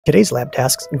Today's lab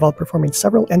tasks involve performing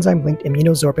several enzyme-linked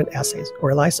immunosorbent assays, or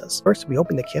ELISAs. First, we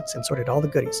opened the kits and sorted all the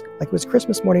goodies, like it was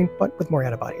Christmas morning, but with more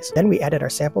antibodies. Then we added our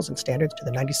samples and standards to the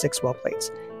 96 well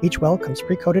plates. Each well comes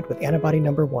pre-coded with antibody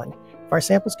number 1. If our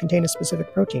samples contain a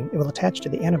specific protein, it will attach to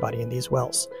the antibody in these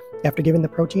wells. After giving the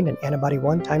protein and antibody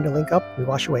 1 time to link up, we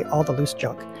wash away all the loose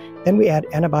junk. Then we add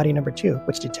antibody number 2,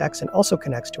 which detects and also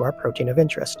connects to our protein of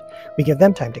interest. We give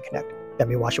them time to connect. Then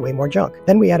we wash away more junk.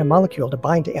 Then we add a molecule to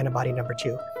bind to antibody number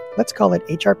 2. Let's call it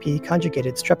HRP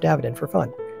conjugated streptavidin for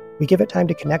fun. We give it time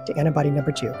to connect to antibody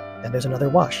number 2. Then there's another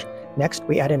wash. Next,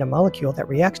 we add in a molecule that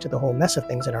reacts to the whole mess of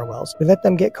things in our wells. We let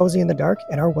them get cozy in the dark,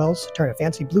 and our wells turn a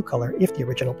fancy blue color if the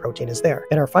original protein is there.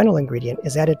 Then our final ingredient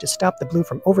is added to stop the blue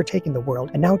from overtaking the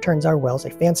world and now turns our wells a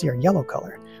fancier yellow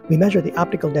color. We measure the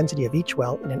optical density of each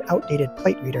well in an outdated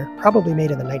plate reader, probably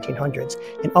made in the 1900s,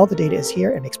 and all the data is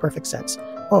here and makes perfect sense.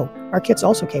 Oh, our kits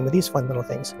also came with these fun little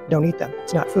things. Don't eat them.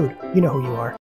 It's not food. You know who you are.